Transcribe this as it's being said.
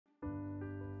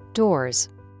Doors.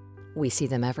 We see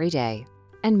them every day,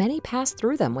 and many pass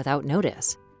through them without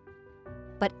notice.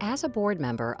 But as a board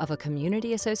member of a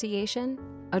community association,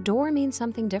 a door means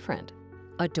something different.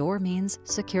 A door means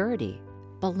security,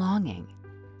 belonging,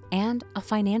 and a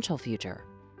financial future.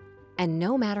 And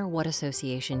no matter what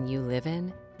association you live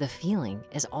in, the feeling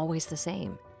is always the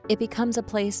same. It becomes a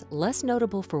place less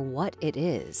notable for what it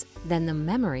is than the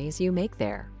memories you make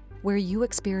there, where you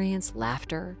experience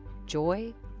laughter,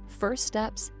 joy, first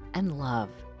steps, and love.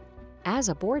 As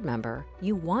a board member,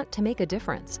 you want to make a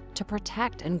difference to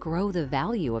protect and grow the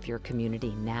value of your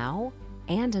community now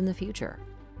and in the future.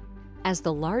 As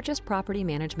the largest property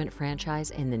management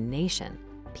franchise in the nation,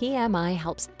 PMI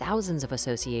helps thousands of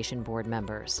association board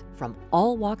members from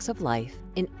all walks of life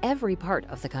in every part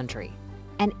of the country.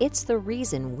 And it's the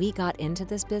reason we got into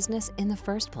this business in the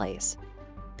first place.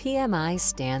 PMI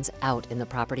stands out in the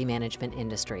property management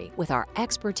industry with our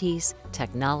expertise,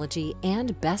 technology,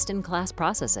 and best-in-class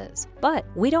processes. But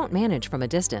we don't manage from a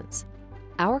distance.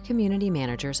 Our community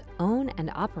managers own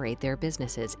and operate their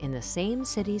businesses in the same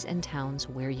cities and towns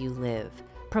where you live,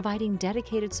 providing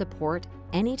dedicated support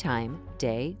anytime,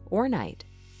 day or night.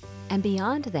 And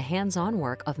beyond the hands-on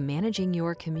work of managing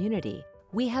your community,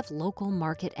 we have local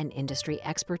market and industry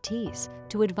expertise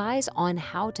to advise on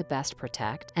how to best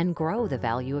protect and grow the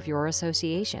value of your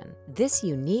association. This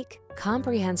unique,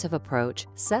 comprehensive approach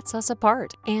sets us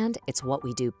apart, and it's what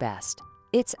we do best.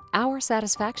 It's our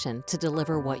satisfaction to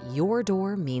deliver what your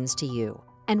door means to you,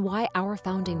 and why our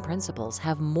founding principles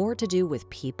have more to do with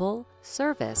people,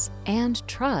 service, and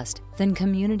trust than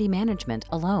community management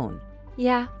alone.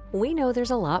 Yeah, we know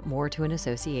there's a lot more to an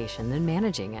association than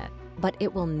managing it, but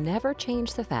it will never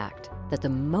change the fact that the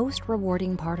most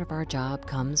rewarding part of our job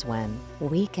comes when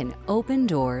we can open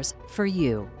doors for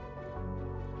you.